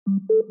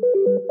Like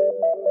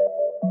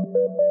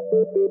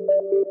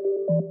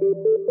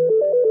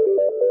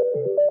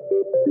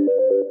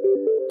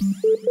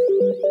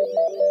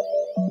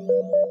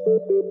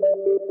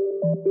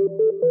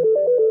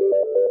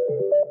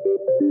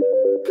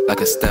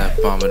a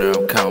step-ometer,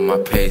 I'm counting my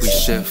pace. We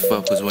shift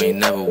up cause we ain't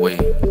never wait.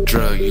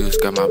 Drug use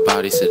got my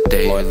body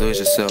sedate. Boy, lose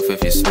yourself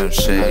if you swim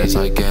shade. I just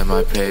like getting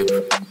my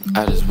paper.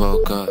 I just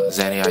woke up,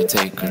 Zanny, I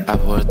take her. I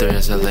pour 3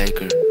 as a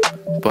Laker.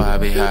 Boy, I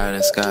be higher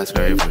than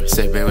skyscraper.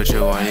 Say, babe, what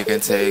you want, you can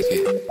take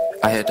it.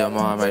 I hit the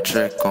mall, my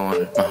trick on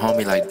her. My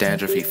homie like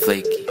dandruff, he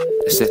flaky.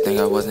 The shit think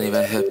I wasn't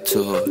even hip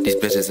to her. These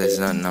bitches, they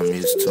nothing I'm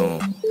used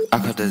to. I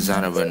cut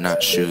designer but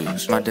not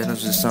shoes. My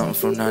denims was something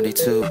from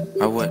 92.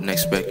 I wouldn't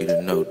expect you to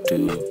know,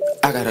 dude.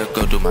 I gotta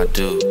go do my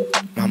due.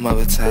 My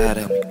mother tired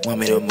of me, want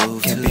me to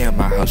move. Can't be in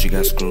my house, you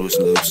got screws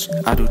loose.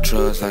 I do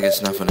drugs like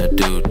it's nothing to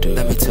do, dude.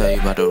 Let me tell you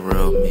about the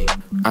real me.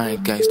 I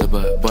ain't gangster,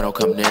 but boy, don't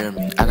come near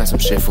me. I got some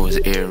shit for his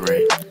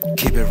earring.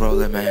 Keep it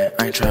rolling, man.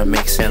 I ain't tryna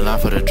make sense. In line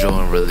for the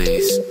joint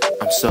release.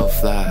 I'm so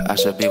fly, I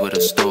should be with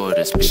a store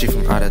this week. She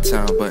from out of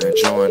town, but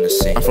enjoying the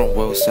scene. I'm from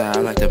Woolside,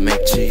 I like to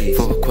make cheese.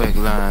 For a quick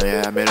line,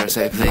 yeah, I made her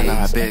say please. I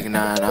got a big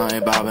 9, I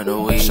ain't bobbing the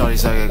weed. Shorty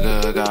suck it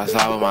good, got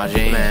slide with my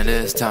jeans. Man,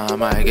 this time I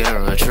might get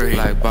her a treat.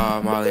 Like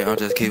Bob Marley, I'm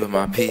just keeping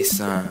my peace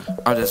sign.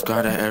 I'm just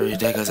grinding every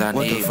day cause I need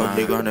mine. What the fuck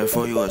they grinding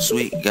for, you a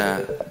sweet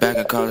guy? Back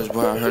in college,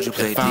 boy, I heard you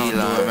play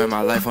D-line. Man,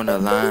 my life on the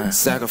line.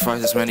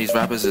 Sacrifices, man, these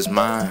rappers is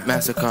mine.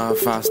 Mastercard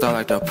 5-star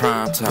like the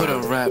prime time. Put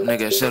a rap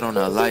nigga shit on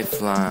the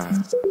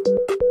lifeline.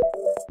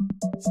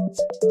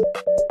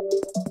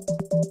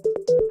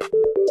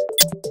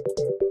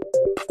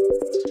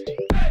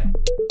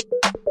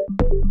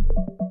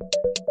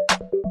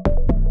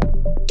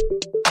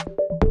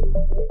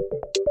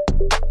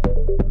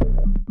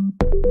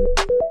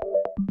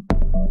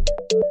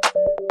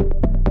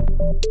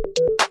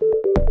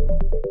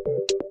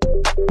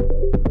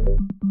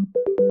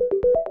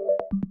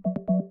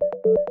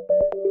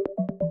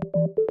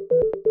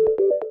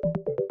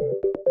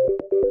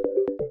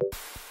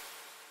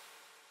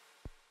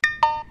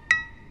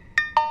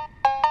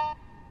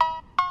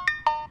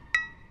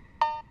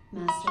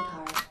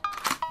 Mastercard.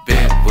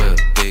 Big whip,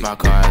 big. My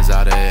car is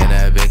out there and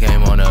that bitch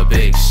came on a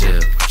big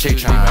ship. Chick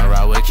tryna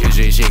ride with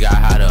QG, she got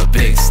hot a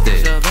big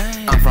stick.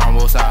 I'm from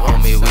Woolside,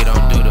 homie, we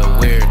don't do the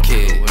weird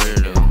kid.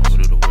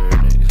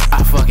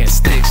 I fucking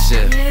stick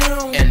shit.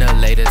 In the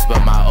latest,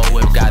 but my old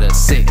whip got a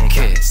sick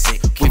kiss.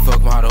 We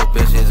fuck model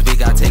bitches, we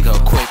gotta take a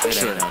quick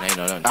trip.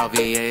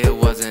 LVA, it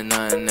wasn't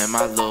nothing in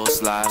my little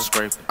slide.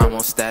 I'm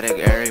on static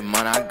every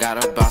month, I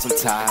gotta buy some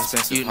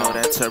ties. You know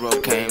that turbo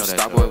came,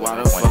 stop boy,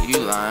 why the fuck you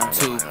lying?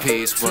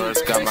 2-piece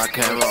words, got my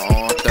camera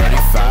on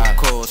 35.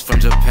 Codes from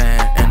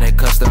Japan, and they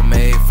custom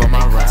made for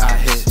my ride. I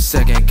hit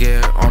second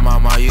gear on my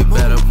mind, you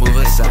better move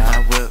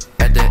aside. Whip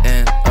at the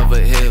end of a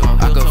hill,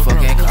 I could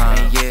fucking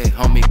climb. Yeah,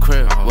 homie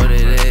crib, what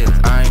it is,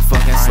 I ain't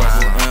fucking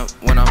slime.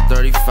 When I'm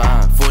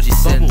 35, 4G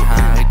sitting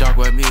high. They dark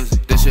web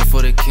music, this shit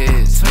for the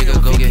kids.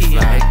 Nigga go get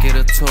fly, get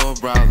a Tor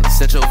browser,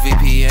 set your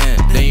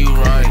VPN. Then you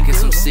ride, get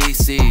some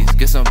CCs,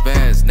 get some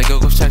bands. Nigga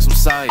go check some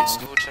sites.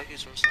 Go check you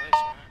some sites,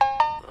 man.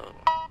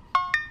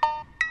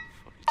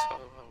 Fuck you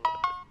talking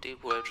about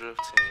deep web drifting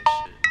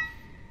shit.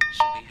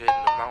 Should be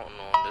hitting the mountain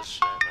on this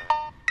shit, man.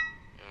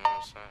 You know what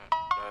I'm saying?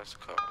 That's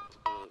cool.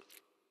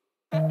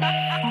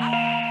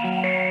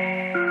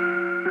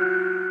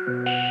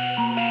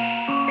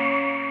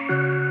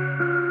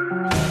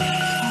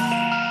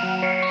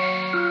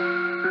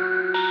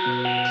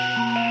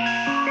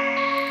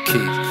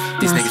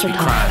 These niggas be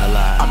crying a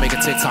lot. I make a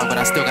TikTok, but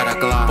I still got a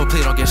Glock. But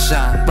please don't get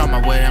shot. Run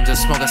my way, I'm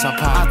just smoking some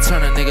pop. I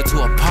turn a nigga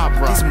to a pop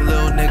rock. These some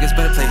little niggas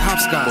better play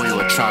hopscotch. Boy, you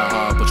a try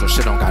hard, but your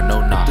shit don't got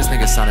no knock. This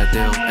nigga signed a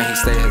deal, and he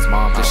stay at his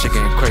mom. This shit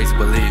getting crazy,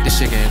 believe. This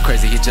shit getting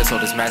crazy, he just sold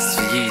his masters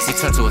for years. He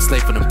turned to a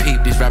slave for them peep.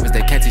 These rappers,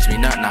 they can't teach me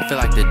nothing, I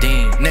feel like the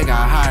dean. Nigga,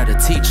 I hired a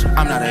teacher.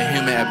 I'm not a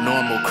human,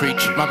 abnormal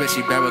creature. My bitch,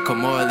 she bad with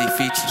morally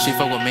features. She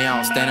fuck with me,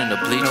 I don't stand in the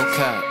bleach. No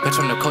cap, bitch,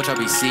 I'm the coach, I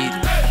be seeded.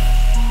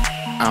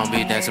 I don't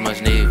be dancing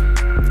much need.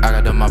 I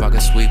got the mob, I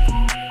can sweep.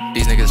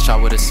 These niggas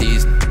shot with a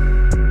season.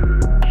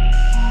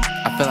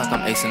 I feel like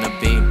I'm acing the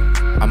beam.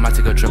 I might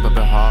take a trip up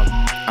at Harlem.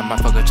 I might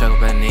fuck a check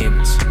up at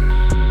Neiman's.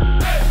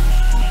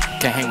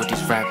 Can't hang with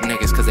these rap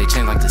niggas cause they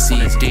change like the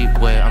seas. Deep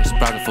where I'm just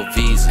browsing for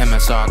V's.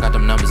 MSR, I got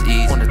them numbers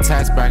easy. On the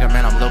tax bracket,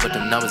 man, I'm low, but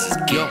them numbers is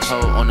geek.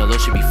 Hoe on the low,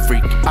 she be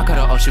freaky. I cut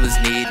her off, she was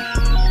needy.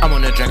 I'm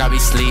on the drink, I be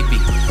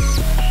sleepy.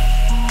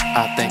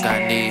 I think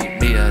I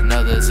need me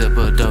another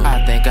zipper dope.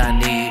 I think I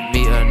need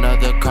me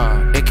another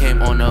car. It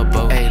came on a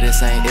boat. Hey,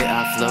 this ain't it,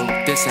 I float.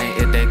 This ain't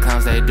it, they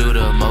clowns, they do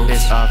the most.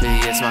 It's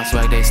obvious, my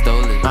swag, they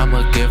stole it. I'm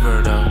a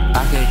giver though.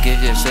 I can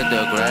give you shit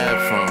to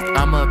grab from.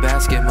 I'm a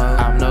basket mode.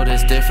 I've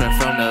noticed different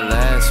from the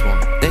last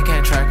one. They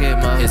can't track it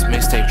much. His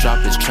mixtape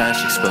dropped, his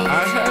trash exposed.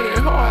 I had it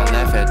hard. I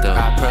laugh at though.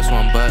 I press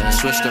one button,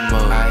 switch the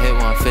mode. I hit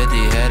 150,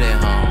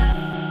 headed home.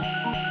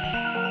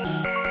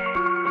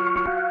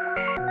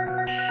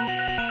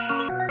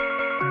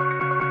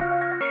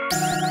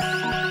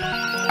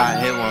 I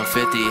hit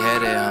 150,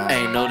 headed home.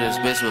 Ain't know this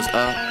bitch was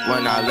up.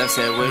 When I left,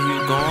 said, where you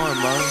going,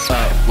 mo?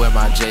 Up where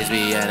my J's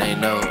be at,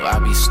 ain't know. I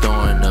be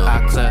storing those.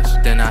 I clutch,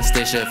 then I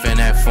stay chef in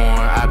that foreign.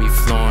 I be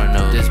flooring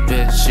those. This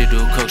bitch, she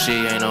do coke, she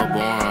ain't no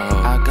boring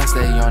hoe. I got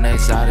stay on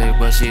exotic,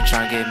 but she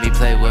tryna get me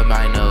play with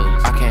my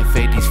nose. I can't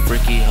fake these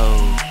freaky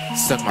hoes.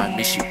 Suck my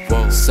meat, she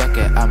whoa. Suck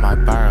it, I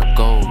might buy her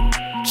gold.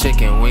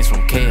 Chicken wings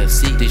from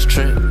KFC. These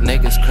trick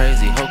niggas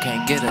crazy. Ho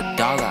can't get $1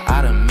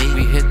 out of me.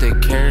 We hit the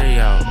carry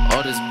out.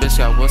 Oh, this bitch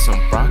got with some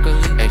broccoli.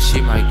 Hey,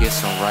 she might get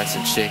some rice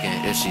and chicken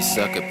if she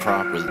suck it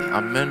properly.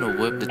 I'm in the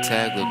whip, the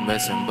tag look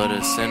missing, but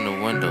it's in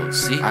the window.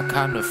 See, I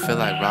kinda feel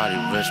like Roddy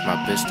Rich. My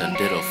bitch done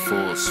did a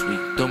full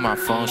sweep. Through my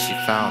phone, she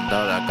found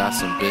out I got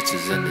some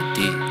bitches in the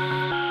deep.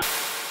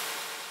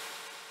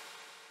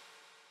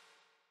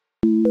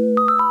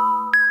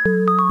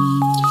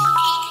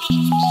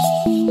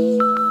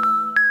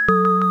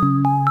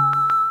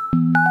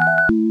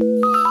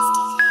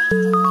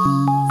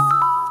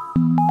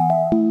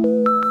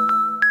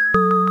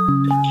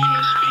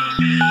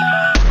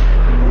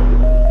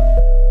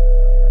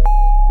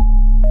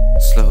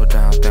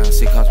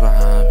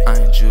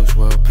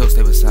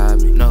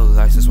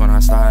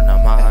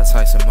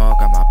 Tyson Mall,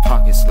 got my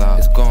pockets locked.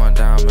 It's going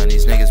down, man,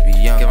 these niggas be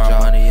young. Get my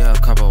money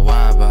up, couple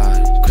wide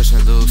body. Christian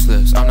loose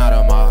lips, I'm not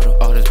a model.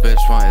 All this bitch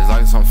want is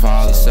like some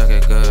follow. She suck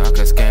it good, I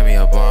could scam me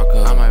a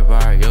barcode. I might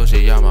buy her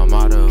Yoshi,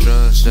 Yamamoto.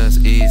 Drugs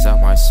just ease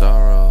out my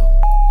sorrow.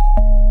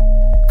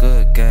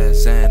 Good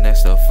gas and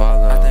next to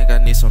follow. I think I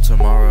need some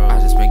tomorrow.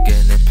 I just been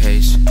getting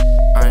impatient.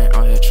 I ain't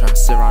out here trying to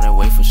sit around and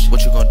wait for shit.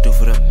 What you gonna do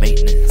for the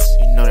maintenance?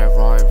 You know that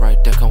Roy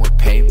right there come with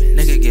payments.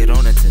 Nigga, get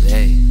on it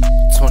today.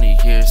 20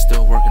 years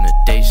still working the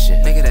day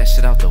shift. Nigga, that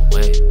shit out the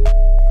way.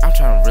 I'm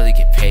trying to really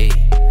get paid.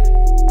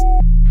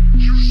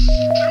 You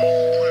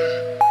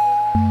stupid.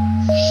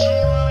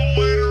 Sooner or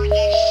later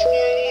they'll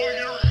swallow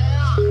your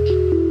heart.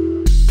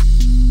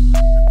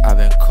 I've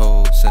been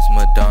cold since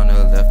Madonna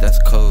left, that's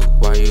cold.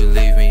 Why you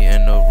leave me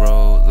in the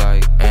road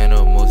like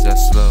animals that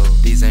slow?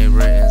 These ain't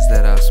writtens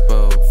that I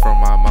spoke. From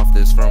my mouth,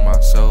 this from my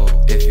soul.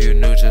 If you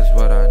knew just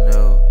what I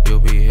know, you'll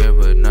be here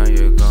but now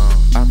you're gone.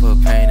 I put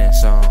pain in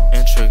song,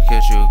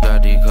 intricate you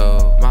got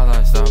decode. My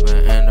lifestyle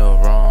been in the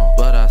wrong,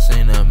 but I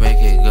seen her make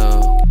it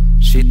go.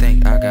 She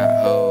think I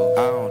got hoes,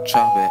 I don't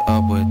chop it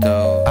up with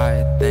those.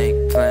 I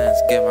think plans,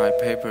 get my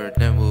paper,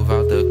 then move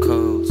out the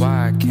codes.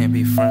 Why I can't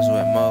be friends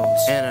with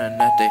most?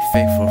 Internet, they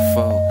fake for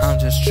folks. I'm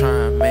just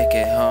trying to make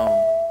it home.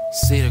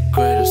 See the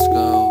greater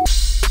scope.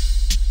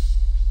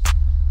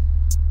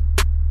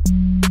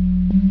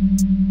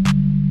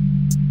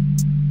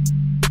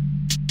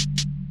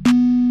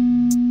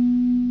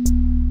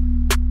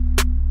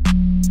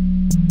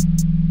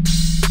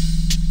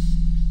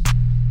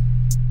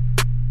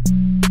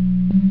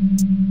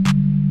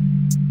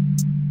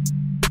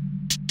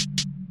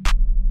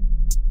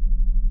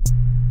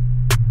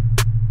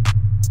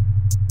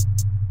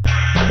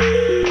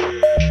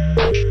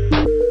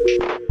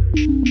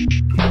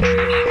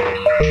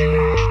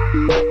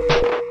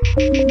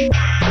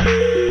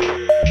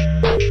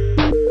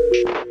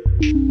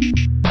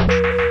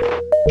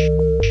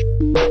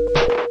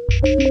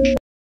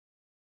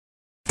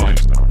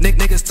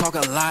 Niggas talk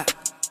a lot,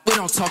 we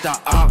don't talk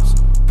our ops.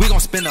 We gon'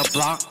 spin a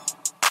block,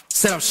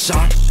 set up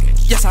shop.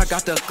 Yes, I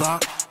got the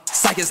Glock.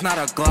 Psych is not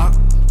a Glock.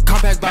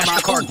 Come back by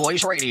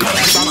Mastercard2k Radio. Come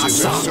back by my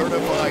sock.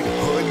 Certified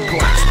hood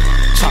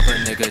class. Chop a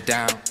nigga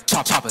down,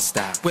 chopper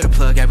style. With a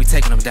plug, yeah, we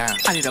taking them down.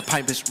 I need a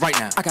pipe bitch right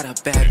now. I got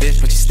a bad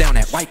bitch, but she's down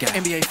that white guy.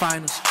 NBA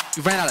finals,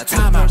 you ran out of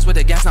timeouts with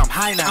the gas, now I'm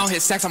high now. I don't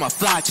hit sex, I'm a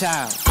fly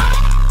child.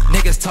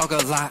 Niggas talk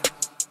a lot,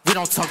 we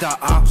don't talk our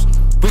ops.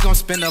 We gon'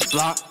 spin the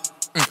block.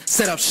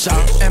 Set up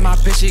shop, and my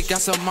bitch, she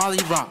got some Molly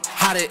rock.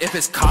 Hot it if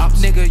it's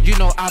cops. Nigga, you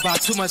know I buy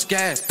too much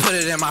gas, put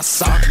it in my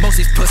sock. Most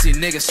these pussy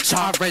niggas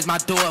chop, raise my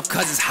door up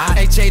cause it's hot.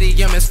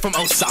 HJDM is from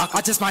Osaka,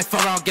 I just might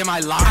fuck around, get my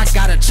lock. I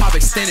got a chop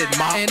extended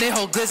mop, and they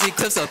whole glizzy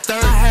clips a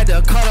third. I had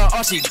to cut her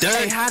off, she dirt.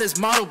 Hey, how this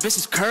model, bitch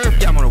is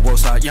curved. Yeah, I'm on the wool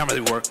side, yeah, I'm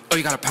really work. Oh,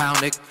 you got a pound,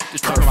 nigga?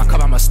 Just put on my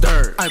cup, I'm a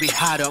stir. I be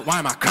hot up, why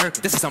am I kirk?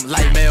 This is some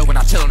light mail when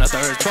I chill on the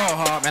third. Ball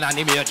hard, man, I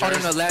need me a jerk. Oh,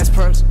 then the last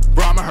purse,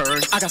 bro, I'm a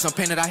herd. I got some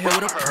pain that I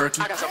hit with a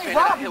perky. Hey,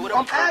 Robbie,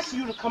 I'm asking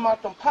you to come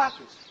out them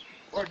pockets,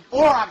 or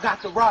I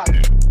got to rob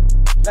you.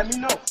 Let me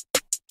know.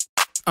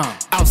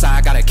 Outside,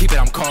 I gotta keep it,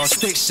 I'm called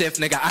stick shift,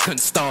 nigga, I couldn't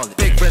stall it.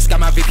 Big wrist,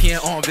 got my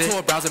VPN on, bitch.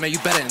 Tor browser, man, you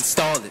better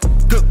install it.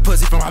 Good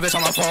pussy from my bitch,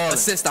 I'm a fall.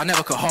 Assist, I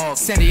never could haul.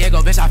 San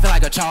Diego, bitch, I feel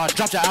like a charge.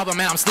 Dropped your album,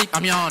 man, I'm sleep,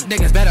 I'm yawning.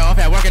 Niggas better off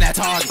at working at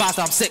Target. Fast,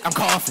 I'm sick, I'm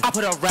coughing. I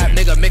put a rap,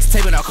 nigga,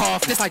 mixtape in a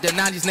cough. This like the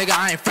 90s, nigga,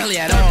 I ain't friendly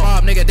at all.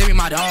 Mob, nigga, they be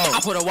my dog. I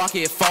put a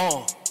walkie, it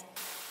fall.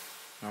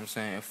 You know what I'm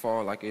saying? It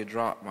fall like it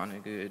drop, my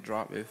nigga. It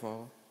drop, it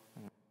fall.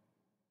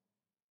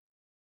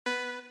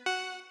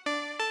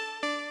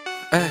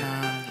 Hey,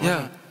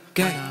 yeah,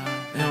 gang.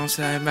 You know what I'm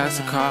saying?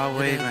 Mastercard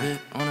waving.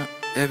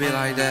 It be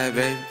like that,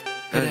 baby.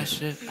 Hit that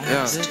shit.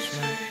 Yeah.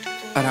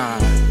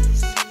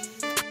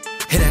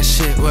 Hit that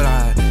shit when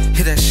I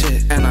hit that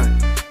shit, and I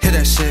hit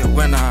that shit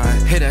when I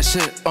hit that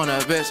shit on a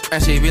bitch,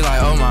 and she be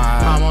like, oh my.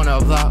 I'm on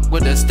the block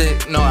with the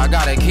stick, no, I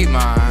gotta keep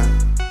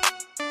mine.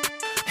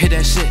 hit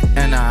that shit,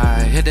 and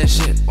I hit that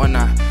shit when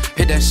I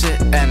hit that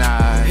shit, and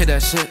I hit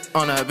that shit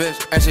on a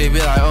bitch, and she be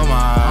like, oh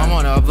my, I'm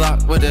on a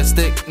block with a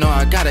stick. No,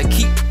 I gotta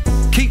keep,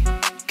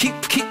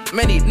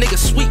 many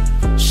niggas sweet.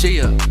 She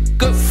a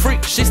good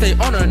freak, she stay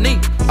on her knee.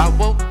 I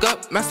woke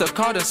up,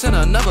 Mastercard and sent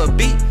another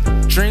beat.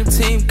 Dream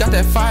team, got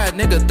that fire,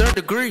 nigga, 3rd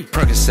degree.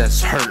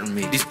 Percocets hurting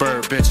me, these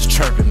bird bitches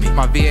chirping me.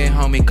 My VA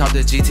homie caught the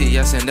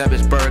GTS and that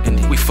bitch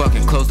burgundy. We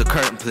fucking close the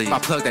curtain, please. My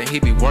plug that he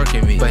be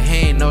working me, but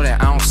he ain't know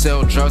that I don't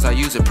sell drugs, I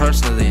use it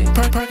personally.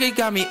 Perky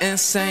got me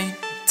insane,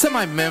 to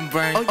my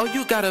membrane. Oh,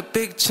 you got a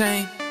big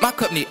chain. My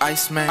cup need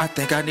ice, man. I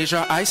think I need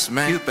your ice,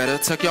 man. You better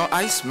tuck your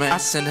ice, man. I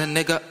send a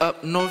nigga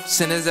up north,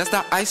 send his ass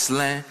to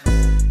Iceland.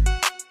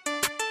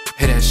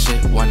 Hit that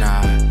shit when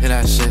I hit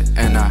that shit,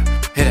 and I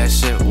hit that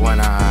shit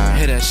when I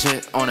hit that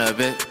shit on a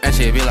bit, and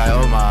she be like,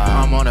 oh my,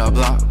 I'm on a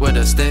block with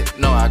a stick.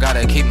 No, I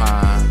gotta keep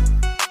mine.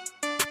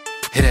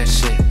 Hit that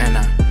shit, and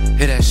I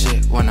hit that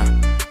shit when I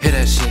hit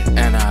that shit,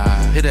 and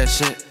I hit that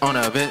shit on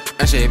a bit,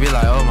 and she be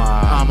like, oh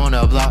my, I'm on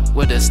a block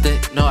with a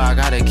stick. No, I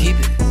gotta keep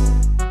it.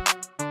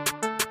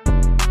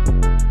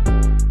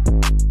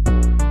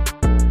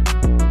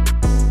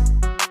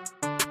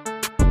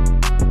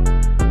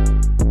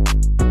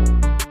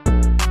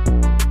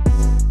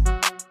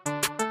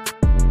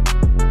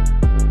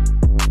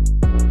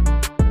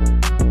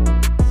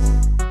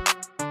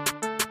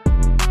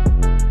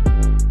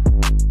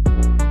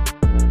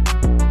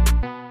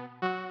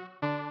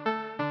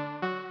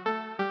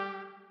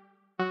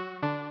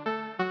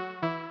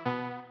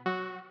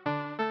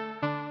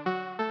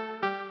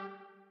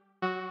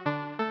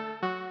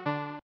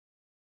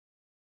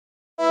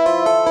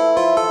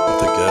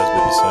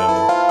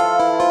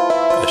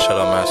 Shout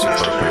out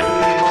Mastercard2k.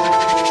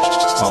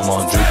 I'm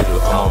on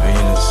Jupiter, I'm on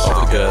Venus. Off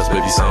the gas,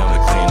 baby, say I'm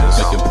the cleanest.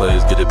 Making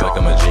plays, get it back,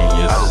 I'm a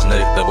genius. Out his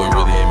neck, that boy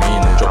really ain't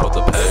mean it. Drop out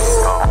the pack,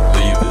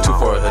 leave it. Too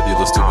far ahead, you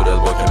look stupid, that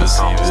boy can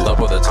deceive it.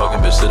 Stop all that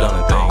talking, bitch, sit down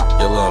and think.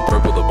 Yellow and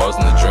purple, the bars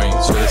in the drink.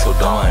 Swear they so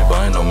dumb, I ain't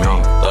buying no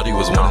mink. Thought he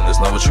was winning, that's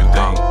not what you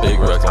think.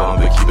 Big racks, but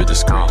keep it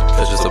discreet.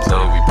 Catch us a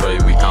play, we pray,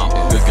 we eatin'.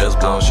 Good gas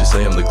blowin', she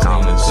say I'm the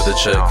cleanest. With the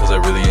check, cause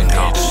I really ain't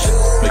need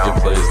it. Making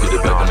plays, get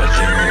it back, I'm a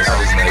genius. Out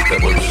his neck, that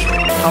boy really ain't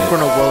mean it. I'm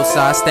from the road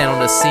side, stand on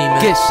the semen.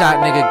 Get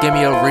shot, nigga, give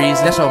me a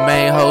reason. That's your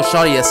main hoe,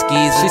 shorty a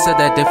skeezer. She said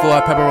that dick for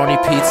a pepperoni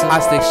pizza.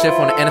 I stick shift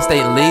on the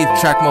interstate and leave.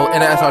 Track mode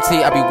in the SRT,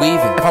 I be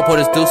weaving. If I pull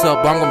this deuce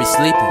up, boy, I'm gonna be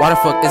sleeping. Why the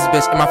fuck is this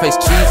bitch in my face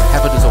cheesy?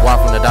 Half a deuce of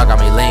walk from the dog got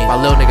me lean. My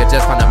little nigga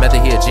just found a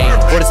method, he a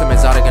genius. Ordered some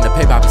exotic in the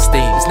paper, I be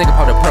steam. This nigga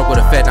popped a perk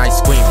with a fat night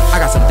screaming. I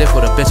got some dick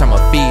with a bitch, I'm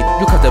a feeder.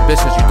 You cut the bitch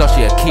cause you thought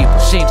she a keeper.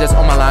 She ain't just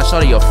on my line,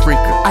 shorty a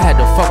freaker. I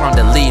had to fuck around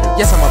the leader.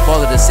 Yes, I'm a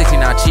baller, the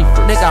 69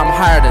 cheaper. Nigga, I'm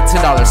higher than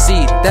 $10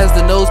 seed. That's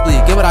the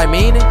nosebleed, get what I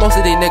mean? Most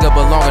of these niggas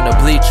belong in the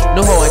bleacher.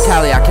 New hoe in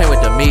Cali, I came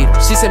with the meter.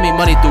 She sent me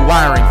money through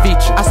wiring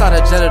feature. I saw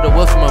the jet of the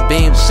wheel from a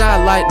beam.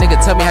 Shine light, nigga,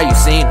 tell me how you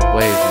seen it.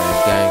 Waves,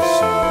 man, gang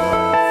shit.